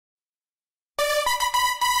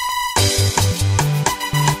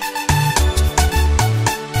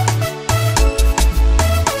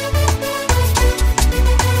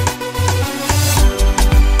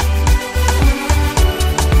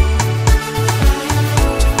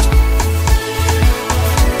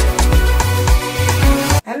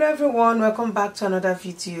everyone, welcome back to another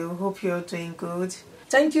video. Hope you're doing good.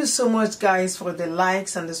 Thank you so much guys for the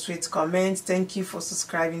likes and the sweet comments. Thank you for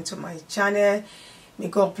subscribing to my channel. May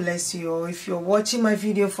God bless you all. If you're watching my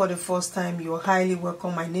video for the first time, you're highly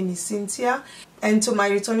welcome. My name is Cynthia, and to my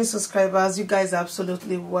returning subscribers, you guys are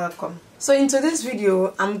absolutely welcome. So in today's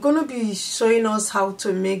video, I'm gonna be showing us how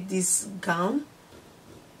to make this gown.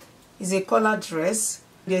 It's a collar dress.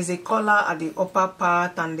 There's a collar at the upper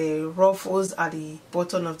part and the ruffles at the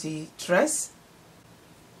bottom of the dress.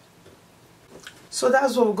 So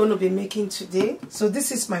that's what we're going to be making today. So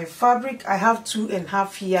this is my fabric. I have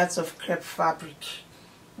 2.5 yards of crepe fabric.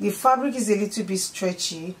 The fabric is a little bit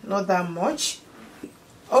stretchy, not that much.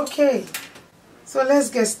 Okay, so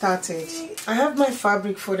let's get started. I have my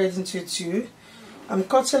fabric folded into two. I'm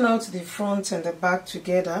cutting out the front and the back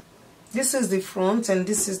together. This is the front and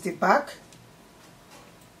this is the back.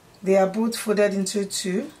 They are both folded into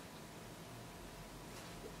two.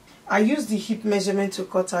 I used the hip measurement to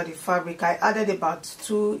cut out the fabric. I added about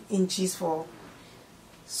 2 inches for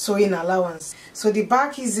sewing allowance. So the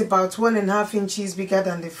back is about 1.5 inches bigger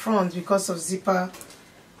than the front because of zipper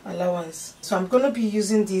allowance. So I'm going to be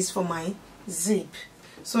using this for my zip.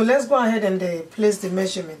 So let's go ahead and place the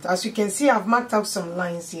measurement. As you can see, I've marked out some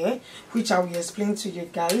lines here, which I will explain to you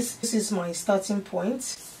guys. This is my starting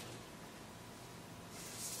point.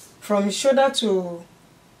 From shoulder to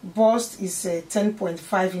bust is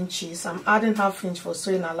 10.5 inches. I'm adding ½ inch for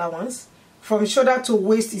sewing allowance. From shoulder to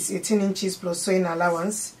waist is 18 inches plus sewing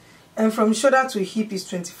allowance. And from shoulder to hip is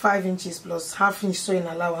 25 inches plus ½ inch sewing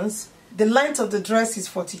allowance. The length of the dress is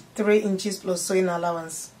 43 inches plus sewing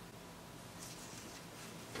allowance.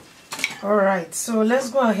 Alright, so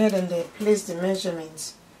let's go ahead and place the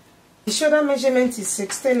measurement. The shoulder measurement is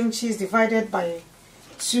 16 inches divided by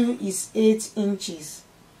 2 is 8 inches.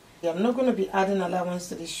 I'm not going to be adding allowance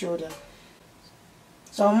to the shoulder.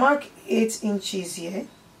 So I'll mark 8 inches here.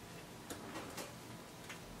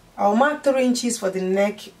 I'll mark 3 inches for the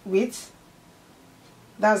neck width.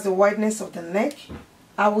 That's the wideness of the neck.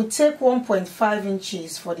 I will take 1.5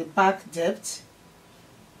 inches for the back depth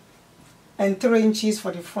and 3 inches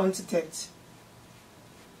for the front depth.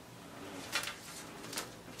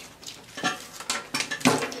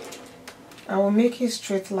 I will make a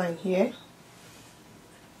straight line here.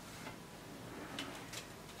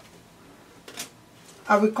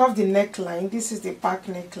 I will curve the neckline. This is the back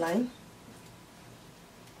neckline.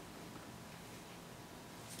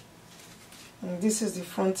 And this is the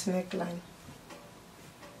front neckline.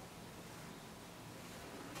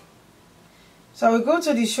 So I will go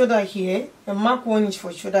to the shoulder here and mark 1 inch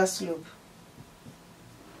for shoulder slope.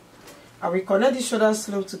 I will connect the shoulder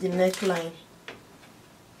slope to the neckline.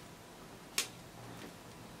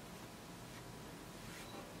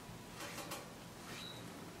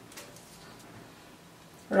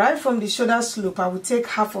 Right from the shoulder slope, I will take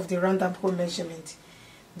half of the round armhole measurement.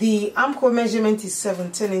 The armhole measurement is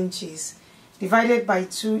 17 inches. Divided by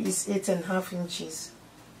 2 is 8.5 inches.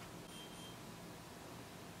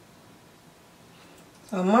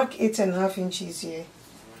 So I'll mark 8.5 inches here.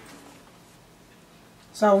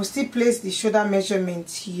 So I will still place the shoulder measurement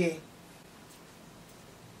here.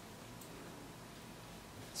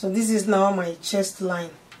 So this is now my chest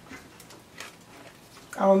line.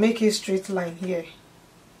 I will make a straight line here.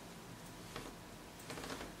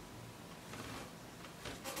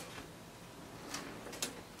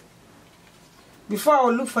 Before I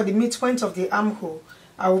will look for the midpoint of the armhole,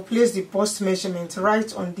 I will place the bust measurement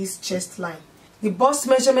right on this chest line. The bust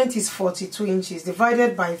measurement is 42 inches.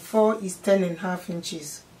 Divided by 4 is 10.5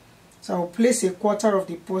 inches. So I will place 1/4 of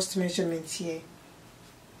the bust measurement here.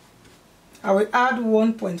 I will add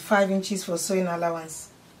 1.5 inches for sewing allowance.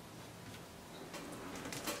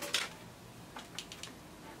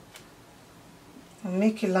 I'll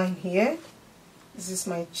make a line here. This is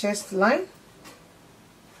my chest line.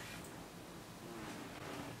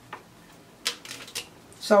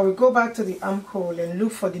 So I will go back to the armhole and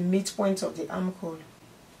look for the midpoint of the armhole.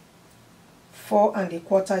 4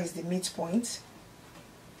 1/4 is the midpoint.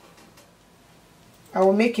 I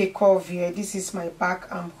will make a curve here. This is my back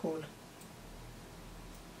armhole.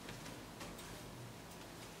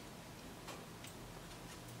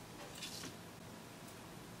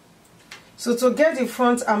 So to get the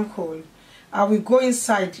front armhole, I will go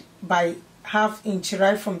inside by ½ inch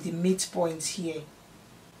right from the midpoint here.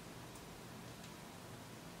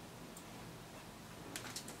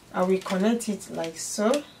 I will connect it like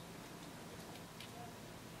so.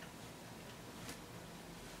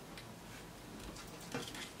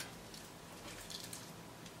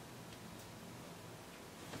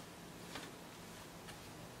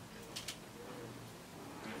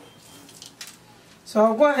 So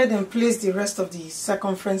I'll go ahead and place the rest of the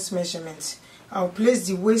circumference measurement. I'll place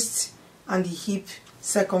the waist and the hip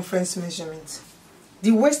circumference measurement.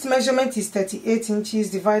 The waist measurement is 38 inches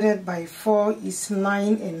divided by 4 is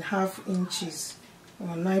 9.5 inches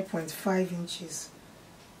or 9.5 inches.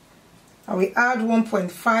 I will add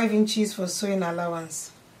 1.5 inches for sewing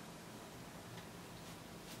allowance.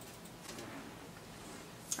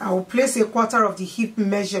 I will place a quarter of the hip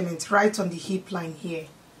measurement right on the hip line here.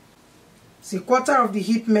 So a quarter of the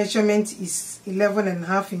hip measurement is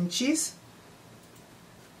 11.5 inches.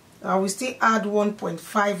 I will still add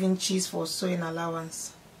 1.5 inches for sewing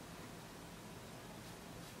allowance.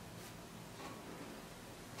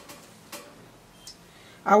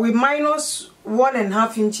 I will minus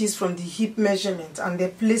 1.5 inches from the hip measurement and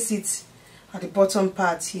then place it at the bottom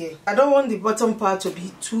part here. I don't want the bottom part to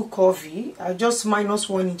be too curvy. I just minus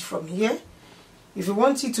 1 inch from here. If you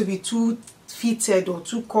want it to be too fitted or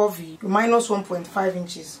too curvy, you minus 1.5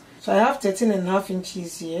 inches. So I have 13.5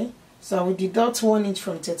 inches here. So I will deduct 1 inch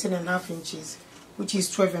from 13.5 inches, which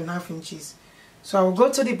is 12.5 inches. So I will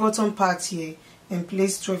go to the bottom part here and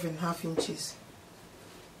place 12.5 inches.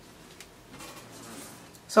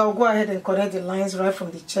 So I'll go ahead and connect the lines right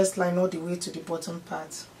from the chest line all the way to the bottom part.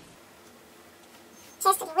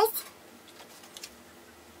 Chest to the waist.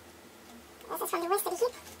 This is from the waist to the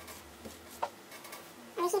hip.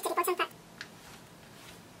 And the hip to the bottom part.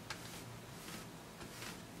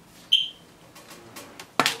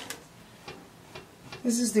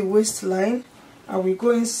 This is the waistline. I will go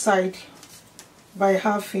inside by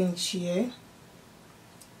 1/2 inch here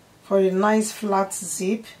for a nice flat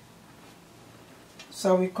zip.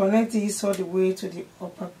 So we connect this all the way to the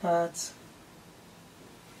upper part.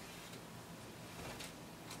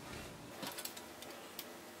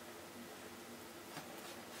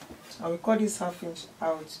 I will cut this 1/2 inch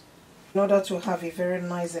out in order to have a very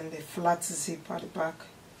nice and a flat zip at the back.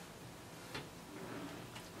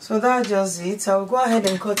 So that's just it. I will go ahead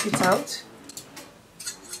and cut it out.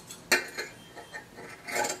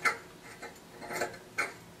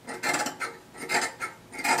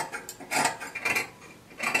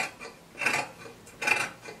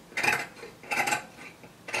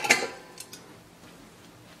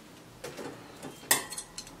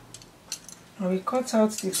 I will cut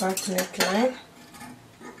out the back neckline.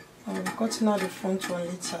 I will be cutting out the front one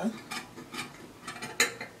later.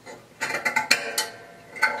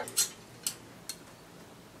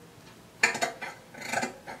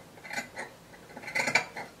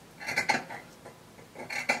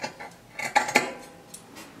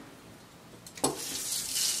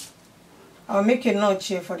 I'll make a notch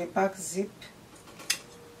here for the back zip.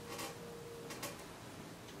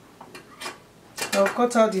 I'll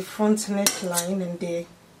cut out the front neckline and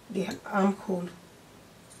the armhole.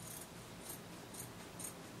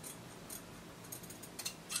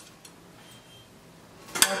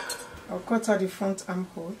 I'll cut out the front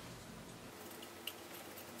armhole.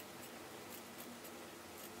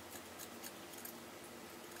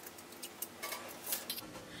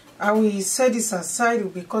 I will set this aside.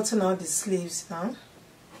 We'll be cutting out the sleeves now.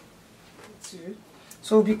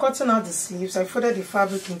 So we'll be cutting out the sleeves. I folded the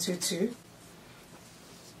fabric into two.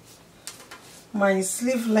 My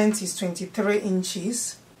sleeve length is 23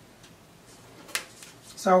 inches.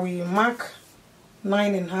 So I will mark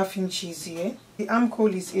 9.5 inches here. The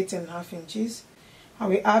armhole is 8.5 inches. I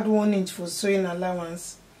will add 1 inch for sewing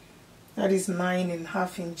allowance. That is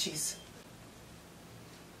 9.5 inches.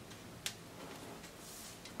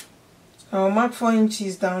 I will mark 4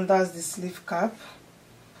 inches down. That's the sleeve cap.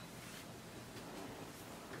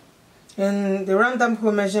 And the round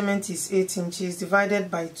armhole measurement is 8 inches divided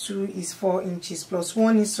by 2 is 4 inches plus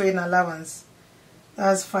 1 is sewing allowance.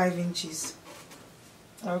 That's 5 inches.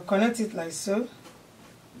 I will connect it like so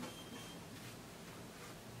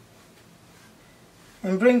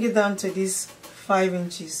and bring it down to this 5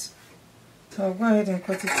 inches. So I'll go ahead and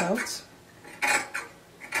cut it out.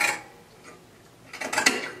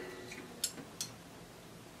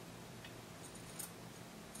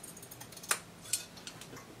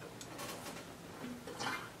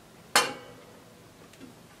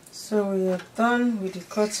 So we are done with the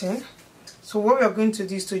cutting. So what we are going to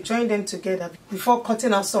do is to join them together before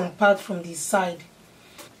cutting out some part from the side.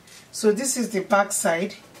 So this is the back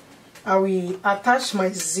side. I will attach my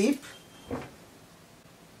zip.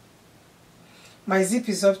 My zip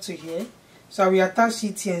is up to here. So I will attach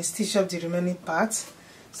it here and stitch up the remaining parts.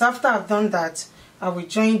 So after I've done that, I will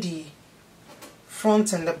join the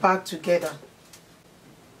front and the back together.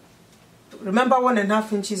 Remember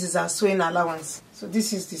 1.5 inches is our sewing allowance. So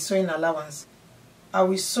this is the sewing allowance. I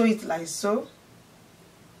will sew it like so,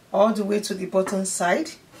 all the way to the bottom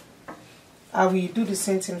side. I will do the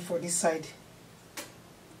same thing for this side.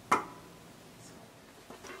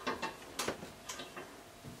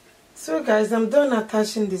 So guys, I'm done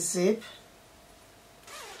attaching the zip.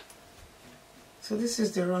 So this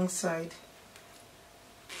is the wrong side.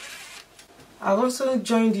 I also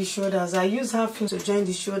join the shoulders. I use 1/2 inch to join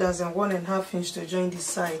the shoulders and 1.5 inch to join the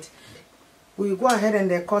side. We go ahead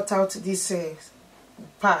and cut out this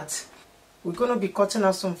part. We're going to be cutting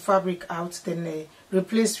out some fabric out, then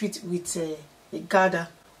replace it with a gather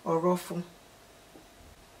or ruffle.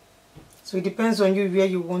 So it depends on you where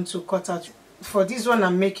you want to cut out. For this one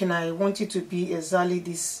I'm making, I want it to be exactly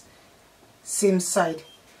this same side.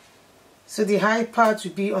 So the high part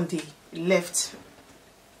will be on the left.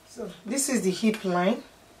 So this is the hip line.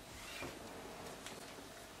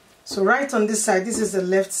 So right on this side, this is the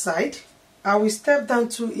left side. I will step down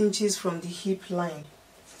 2 inches from the hip line.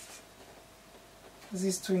 This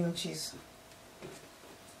is 2 inches.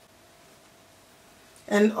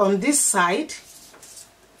 And on this side,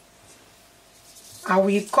 I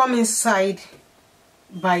will come inside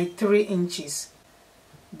by 3 inches.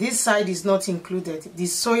 This side is not included. The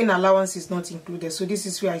sewing allowance is not included. So this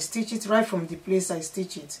is where I stitch it, right from the place I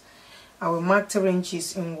stitch it. I will mark 3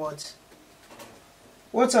 inches inward.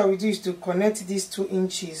 What I will do is to connect these 2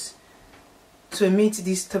 inches to meet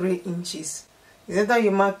these 3 inches. It's either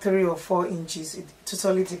you mark 3 or 4 inches. It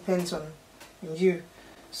totally depends on you.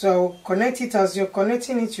 So I'll connect it. As you're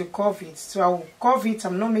connecting it, you curve it. So I'll curve it.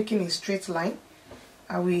 I'm not making a straight line.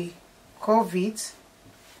 I will curve it.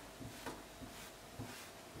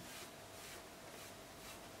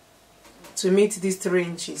 To meet these 3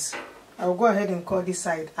 inches. I'll go ahead and cut this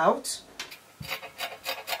side out.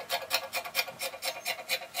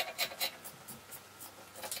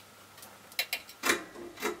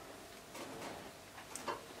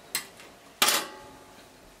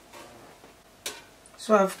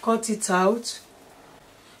 So I've cut it out.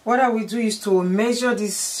 What I will do is to measure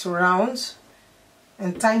this round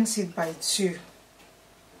and times it by 2.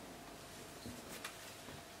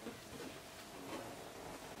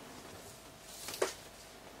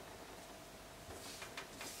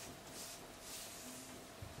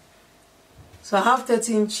 So I have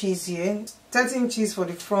 30 inches here, 30 inches for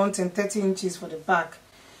the front and 30 inches for the back.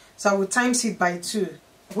 So I will times it by 2,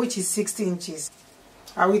 which is 60 inches.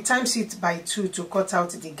 I will times it by 2 to cut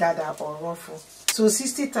out the gather or ruffle. So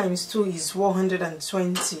 60 times 2 is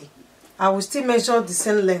 120. I will still measure the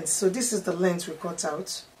same length. So this is the length we cut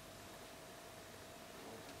out.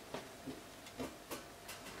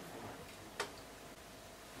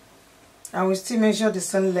 I will still measure the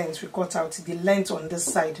same length we cut out, the length on this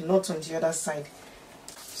side, not on the other side.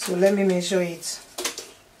 So let me measure it.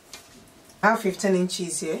 I have 15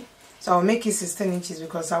 inches here, so I'll make it 16 inches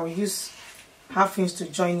because I will use 1/2 inch to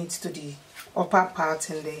join it to the upper part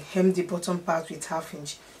and then hem the bottom part with 1/2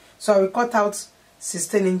 inch. So I will cut out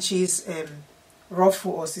 16 inches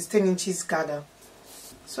ruffle or 16 inches gather.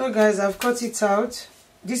 So guys, I've cut it out.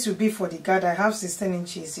 This will be for the gather. I have 16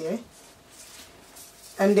 inches here.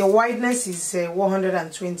 And the wideness is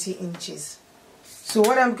 120 inches. So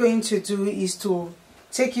what I'm going to do is to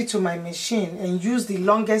take it to my machine and use the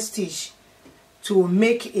longest stitch to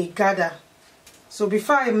make a gather. So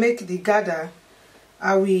before I make the gather,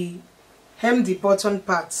 I will hem the bottom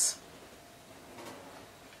parts.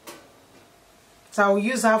 So I will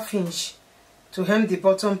use 1/2 inch to hem the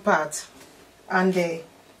bottom part and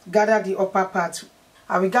gather the upper part.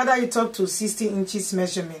 I will gather it up to 60 inches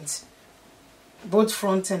measurement, both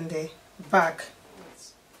front and the back.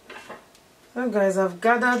 So guys, I've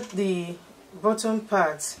gathered the bottom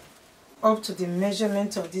part up to the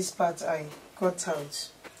measurement of this part I cut out.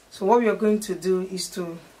 So what we are going to do is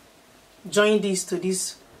to join this to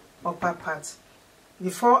this upper part.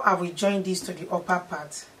 Before I will join this to the upper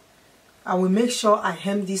part, I will make sure I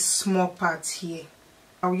hem this small part here.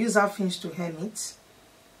 I will use 1/2 inch to hem it.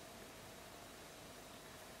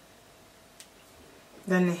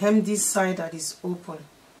 Then hem this side that is open.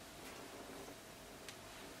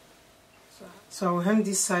 So I will hem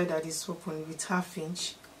this side that is open with 1/2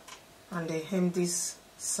 inch and then hem this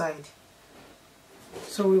side.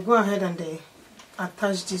 So we'll go ahead and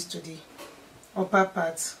attach this to the upper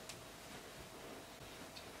part.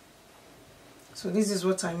 So this is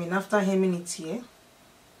what I mean. After hemming it here,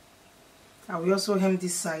 I will also hem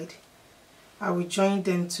this side. I will join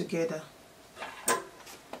them together.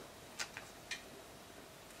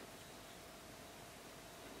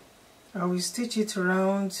 I will stitch it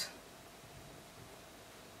around.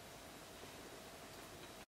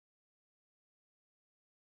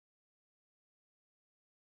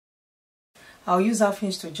 I'll use 1/2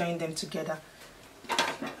 inch to join them together.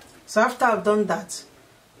 So after I've done that,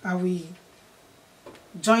 I will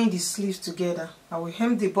join the sleeves together. I will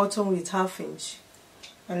hem the bottom with 1/2 inch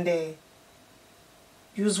and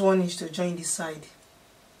use 1 inch to join the side.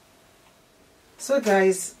 So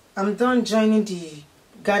guys, I'm done joining the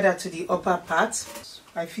gather to the upper part.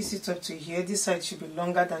 I fix it up to here. This side should be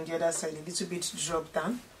longer than the other side, a little bit drop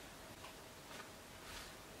down.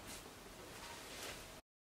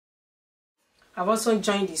 I've also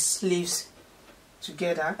joined the sleeves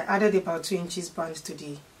together. I added about 2 inches band to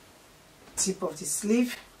the tip of the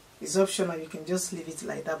sleeve. It's optional, you can just leave it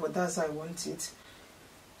like that, but that's how I want it.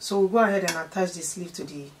 So we'll go ahead and attach the sleeve to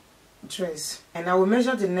the dress, and I will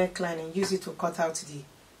measure the neckline and use it to cut out the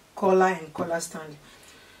collar and collar stand.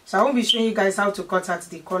 So I won't be showing you guys how to cut out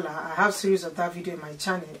the collar. I have series of that video in my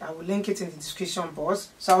channel. I will link it in the description box.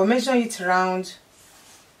 So I will measure it round.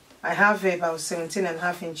 I have about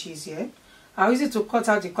 17.5 inches here. I'll use it to cut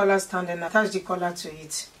out the collar stand and attach the collar to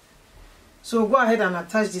it. So we'll go ahead and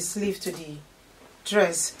attach the sleeve to the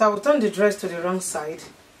dress. So I will turn the dress to the wrong side.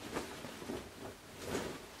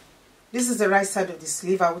 This is the right side of the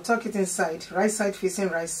sleeve. I will tuck it inside, right side facing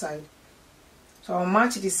right side. So I'll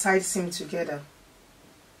match the side seam together.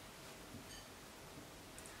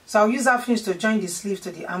 So I'll use 1/2 inch to join the sleeve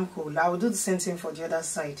to the armhole. I will do the same thing for the other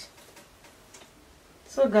side.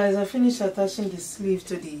 So guys, I finished attaching the sleeve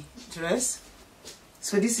to the dress.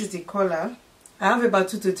 So this is the collar. I have about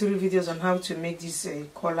 2 to 3 videos on how to make this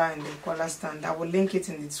collar and the collar stand. I will link it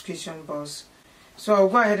in the description box. So I'll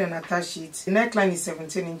go ahead and attach it. The neckline is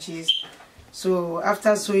 17 inches. So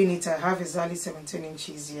after sewing it, I have exactly 17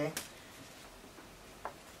 inches here.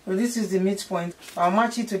 So this is the midpoint. I'll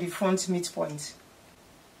match it to the front midpoint.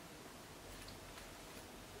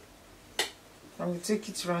 I will take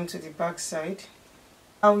it round to the back side.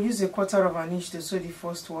 I will use 1/4 inch to sew the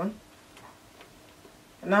first one.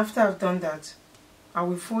 And after I've done that, I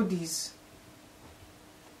will fold this.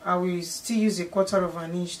 I will still use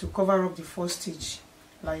 1/4 inch to cover up the first stitch,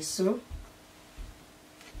 like so,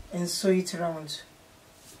 and sew it round.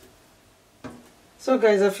 So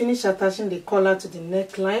guys, I finished attaching the collar to the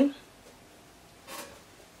neckline.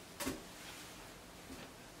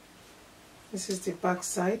 This is the back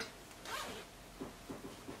side.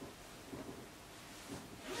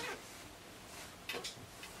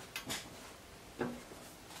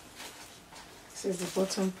 This is the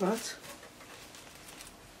bottom part.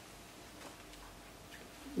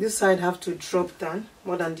 This side have to drop down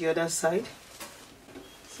more than the other side.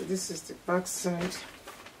 So this is the back side.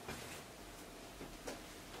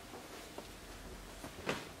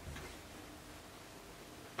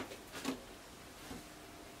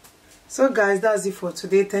 So guys, that's it for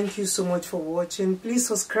today. Thank you so much for watching. Please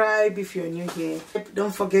subscribe if you're new here.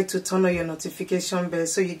 Don't forget to turn on your notification bell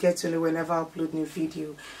so you get to know whenever I upload new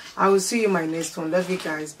video. I will see you in my next one. Love you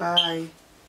guys. Bye.